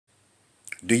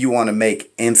Do you want to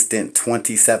make instant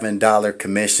 $27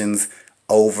 commissions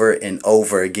over and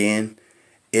over again?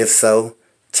 If so,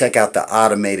 check out the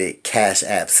automated Cash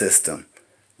App system.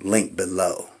 Link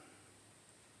below.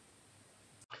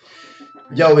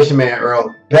 Yo, it's your man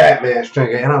Earl, Batman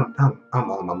Stringer, and I'm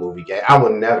on my movie game. I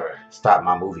will never stop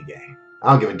my movie game.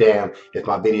 I don't give a damn if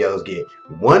my videos get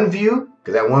 1 view,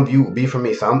 because that 1 view will be for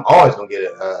me. So I'm always gonna get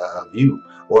a view.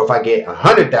 Or if I get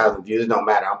 100,000 views, it don't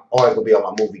matter. I'm always gonna be on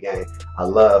my movie game. I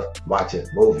love watching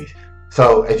movies.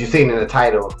 So as you've seen in the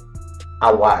title,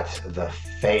 I watch The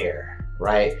Fair,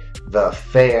 right? The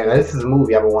Fair. Now this is a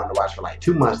movie I've been wanting to watch for like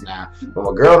 2 months now. But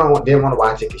my girl didn't want to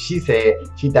watch it because she said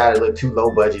she thought it looked too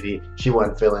low budgety. She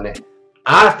wasn't feeling it.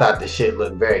 I thought the shit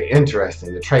looked very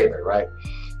interesting, the trailer, right?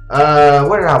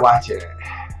 Where did I watch it?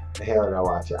 The hell did I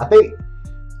watch it? I think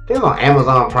it was on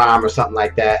Amazon Prime or something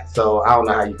like that. So I don't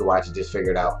know how you can watch it. Just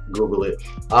figure it out. Google it.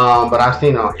 But I've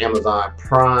seen it on Amazon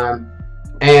Prime.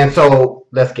 And so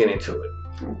let's get into it.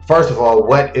 First of all,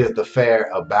 what is The Fair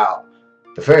about?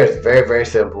 The Fair is very, very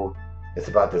simple. It's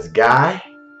about this guy.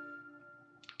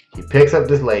 He picks up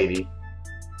this lady.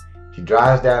 He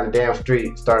drives down the damn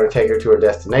street, starting to take her to her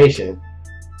destination.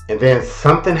 And then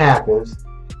something happens.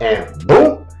 And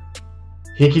boom!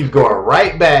 He keeps going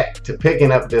right back to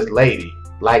picking up this lady.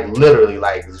 Like literally,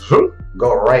 like zoom,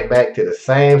 go right back to the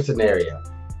same scenario.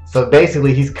 So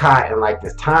basically he's caught in like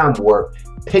this time warp,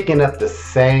 picking up the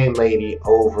same lady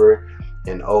over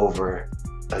and over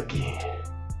again.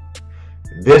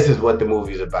 This is what the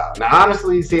movie's about. Now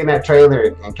honestly, seeing that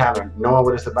trailer and kind of knowing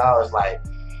what it's about, it's like,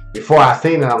 before I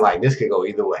seen it, I'm like, this could go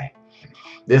either way.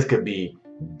 This could be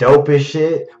dope as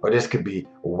shit, or this could be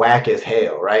whack as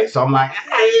hell, right? So I'm like,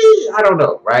 hey, I don't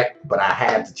know, right? But I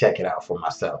had to check it out for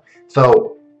myself.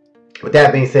 So with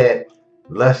that being said,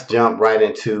 let's jump right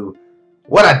into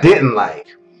what I didn't like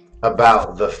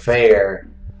about The Fair.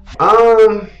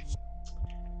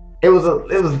 It was a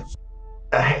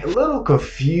little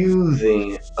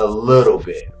confusing, a little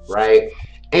bit, right?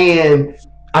 And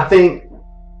I think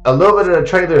a little bit of the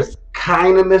trailer is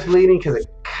kind of misleading because it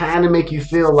kind of make you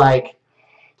feel like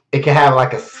it can have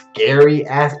like a scary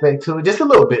aspect to it, just a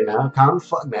little bit now. Calm the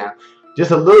fuck down.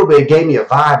 Just a little bit. It gave me a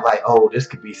vibe like, oh, this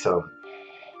could be some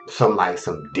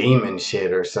demon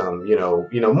shit or some, you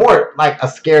know, more like a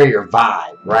scarier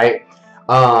vibe, right?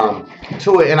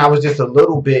 To it, and I was just a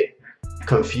little bit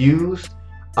confused.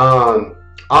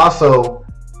 Also,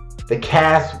 the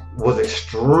cast was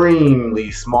extremely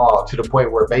small to the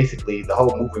point where basically the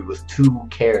whole movie was 2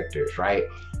 characters, right?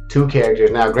 2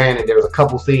 characters. Now, granted, there was a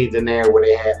couple scenes in there where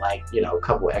they had like, you know, a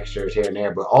couple extras here and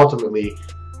there, but ultimately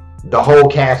the whole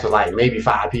cast was like maybe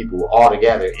 5 people all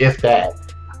together, if that.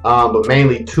 But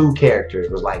mainly 2 characters.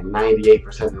 Was like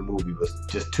 98% of the movie was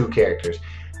just 2 characters.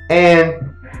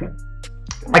 And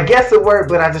I guess it worked,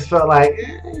 but I just felt like,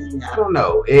 I don't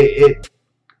know. It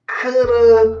could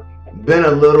have been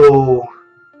a little,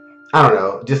 I don't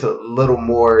know, just a little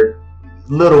more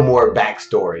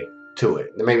backstory to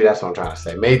it. Maybe that's what I'm trying to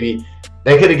say. Maybe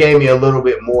they could have gave me a little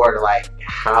bit more to like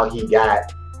how he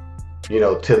got, you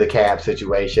know, to the cab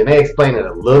situation. They explained it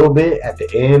a little bit at the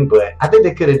end, but I think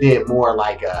they could have did more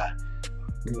like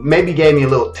maybe gave me a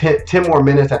little 10 more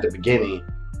minutes at the beginning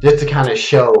just to kind of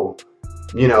show,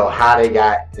 you know, how they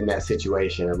got in that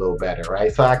situation a little better,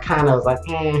 right? So I kind of was like,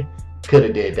 could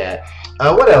have did that.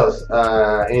 What else?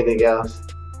 Anything else?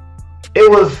 It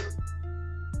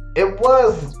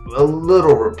was a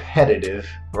little repetitive,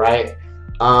 right?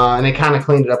 And they kind of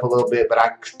cleaned it up a little bit, but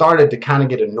I started to kind of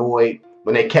get annoyed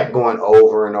when they kept going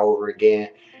over and over again.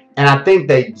 And I think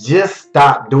they just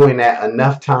stopped doing that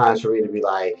enough times for me to be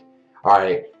like, all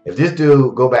right, if this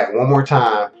dude go back one more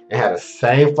time and had the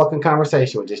same fucking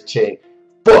conversation with this chick,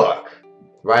 fuck,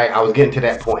 right? I was getting to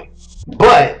that point.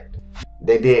 But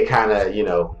they did kind of, you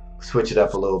know, switch it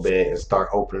up a little bit and start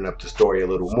opening up the story a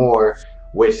little more,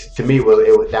 which to me was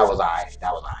that was alright.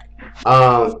 That was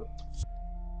alright.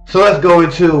 So let's go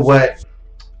into what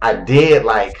I did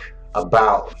like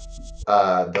about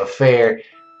The Fair.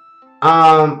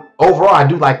 Overall, I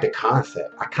do like the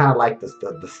concept. I kind of like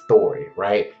the story,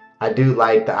 right? I do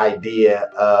like the idea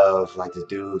of like this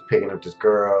dude picking up this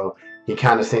girl. He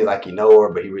kind of seems like he know her,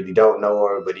 but he really don't know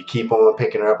her. But he keep on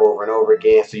picking her up over and over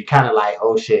again. So you kind of like,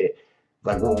 oh shit,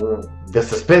 like the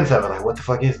suspense of it, like what the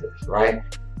fuck is this, right?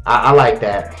 I like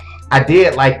that. I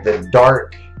did like the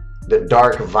dark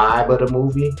vibe of the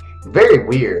movie. Very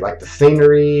weird, like the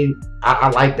scenery. I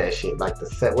like that shit, like the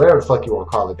set, whatever the fuck you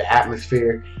want to call it, the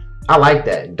atmosphere. I like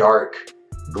that dark,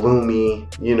 gloomy,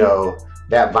 you know,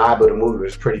 that vibe of the movie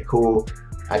was pretty cool.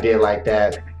 I did like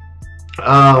that.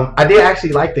 I did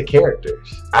actually like the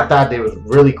characters. I thought they was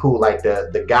really cool. Like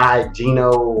the guy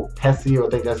Gino Pesci, I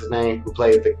think that's his name, who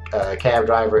plays the cab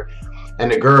driver,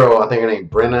 and the girl, I think her name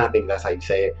Brenna. I think that's how you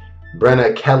say it,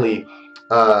 Brenna Kelly.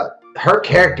 Her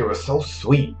character was so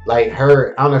sweet. Like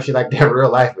her, I don't know if she liked that in real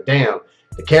life, but damn,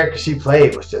 the character she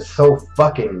played was just so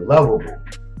fucking lovable.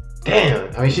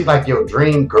 Damn, I mean, she's like your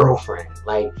dream girlfriend.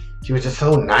 Like she was just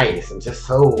so nice and just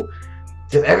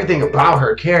everything about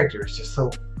her character is just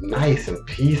so nice and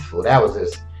peaceful. That was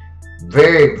just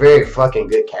very, very fucking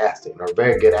good casting or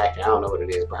very good acting. I don't know what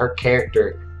it is, but her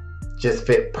character just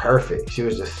fit perfect. She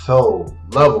was just so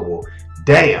lovable.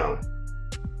 Damn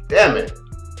it.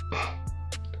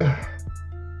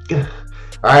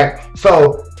 Alright,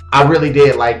 so I really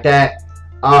did like that.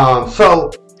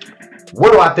 So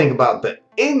what do I think about the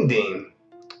ending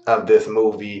of this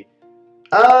movie?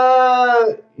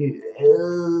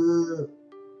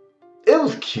 It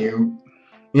was cute.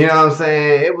 You know what I'm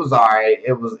saying? It was alright.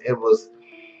 It was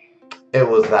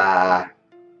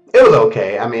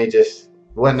okay. I mean, it just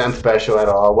wasn't nothing special at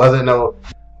all. It wasn't no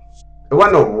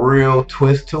real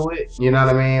twist to it. You know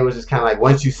what I mean? It was just kind of like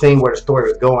once you seen where the story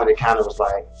was going, it kind of was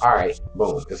like, all right,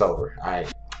 boom, it's over. All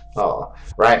right. Oh,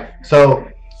 right. So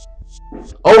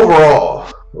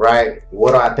overall, right,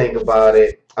 what do I think about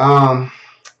it? I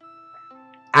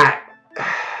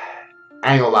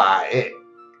ain't gonna lie.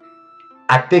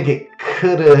 I think it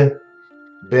could have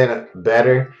been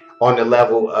better on the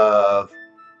level of,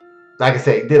 like I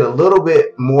said, did a little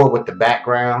bit more with the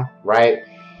background, right?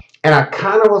 And I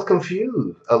kind of was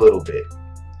confused a little bit.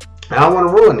 I don't want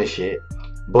to ruin this shit,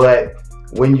 but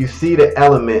when you see the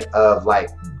element of like,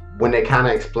 when they kind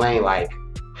of explain like,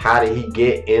 how did he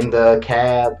get in the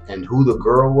cab and who the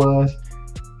girl was,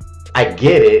 I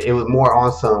get it. It was more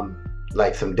on some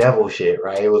devil shit,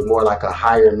 right? It was more like a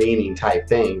higher meaning type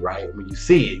thing, right? When you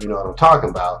see it, you know what I'm talking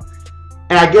about.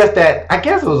 And I guess it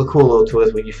was a cool little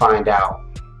twist when you find out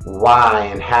why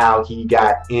and how he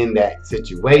got in that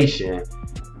situation.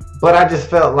 But I just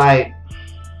felt like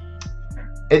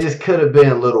it just could have been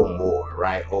a little more,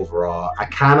 right? Overall, I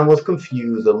kind of was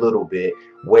confused a little bit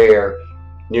where,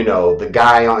 you know, the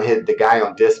guy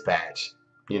on dispatch,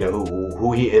 you know,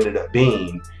 who he ended up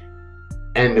being,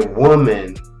 and the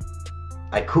woman.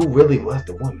 Like, who really was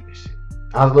the woman and shit?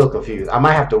 I was a little confused. I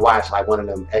might have to watch, like, one of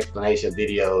them explanation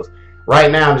videos.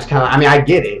 Right now, I'm just kind of, I mean, I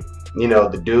get it. You know,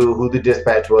 the dude, who the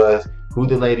dispatch was, who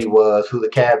the lady was, who the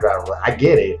cab driver was. I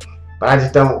get it. But I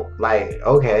just don't, like,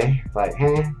 okay. Like,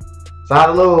 So I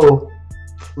was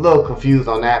a little confused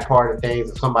on that part of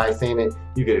things. If somebody's seen it,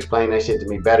 you could explain that shit to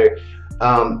me better.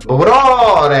 But with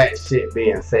all that shit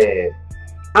being said,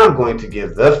 I'm going to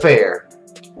give The Fair.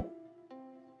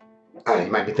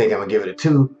 You might be thinking I'm going to give it a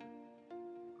 2,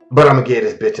 but I'm going to give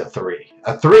this bitch a 3.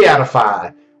 A 3 out of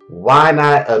 5. Why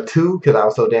not a 2? Because I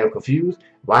was so damn confused.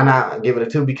 Why not give it a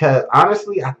 2? Because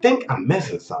honestly, I think I'm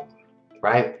missing something,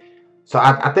 right? So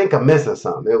I think I'm missing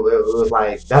something. It was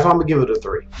like, that's why I'm going to give it a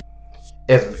 3.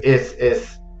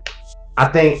 I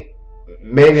think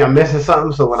maybe I'm missing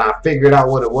something, so when I figured out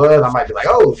what it was, I might be like,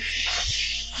 oh,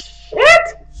 shit!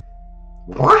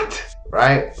 What?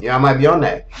 Right? Yeah, I might be on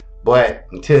that. But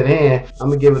until then, I'm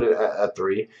going to give it a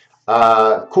 3.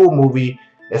 Cool movie.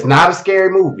 It's not a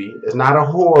scary movie. It's not a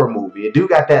horror movie. It do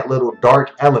got that little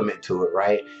dark element to it,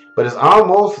 right? But it's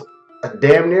almost a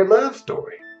damn near love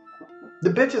story.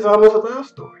 The bitch is almost a love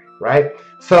story, right?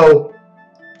 So,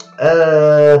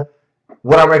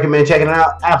 would I recommend checking it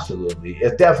out? Absolutely.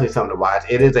 It's definitely something to watch.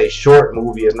 It is a short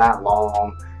movie. It's not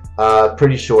long.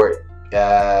 Pretty short.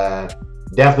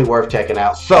 Definitely worth checking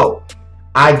out. So,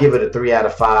 I give it a 3 out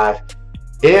of 5.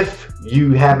 If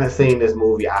you haven't seen this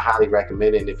movie, I highly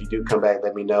recommend it. And if you do come back,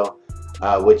 let me know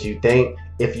what you think.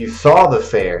 If you saw The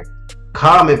Fair,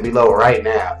 comment below right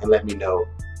now and let me know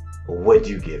what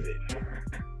you give it.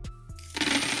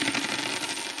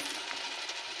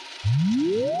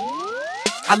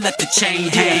 I let the chain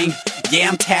hang, yeah,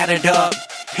 I'm tattered up,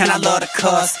 and I love to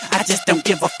cuss, I just don't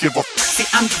give a See,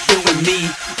 I'm just doing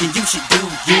me, and you should do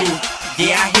you.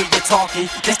 Yeah, I hear you talking,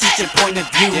 that's just your point of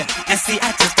view. And see,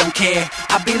 I just don't care,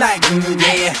 I be like,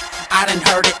 yeah, I done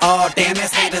heard it all, damn,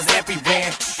 there's haters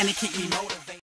everywhere, and they keep me motivated.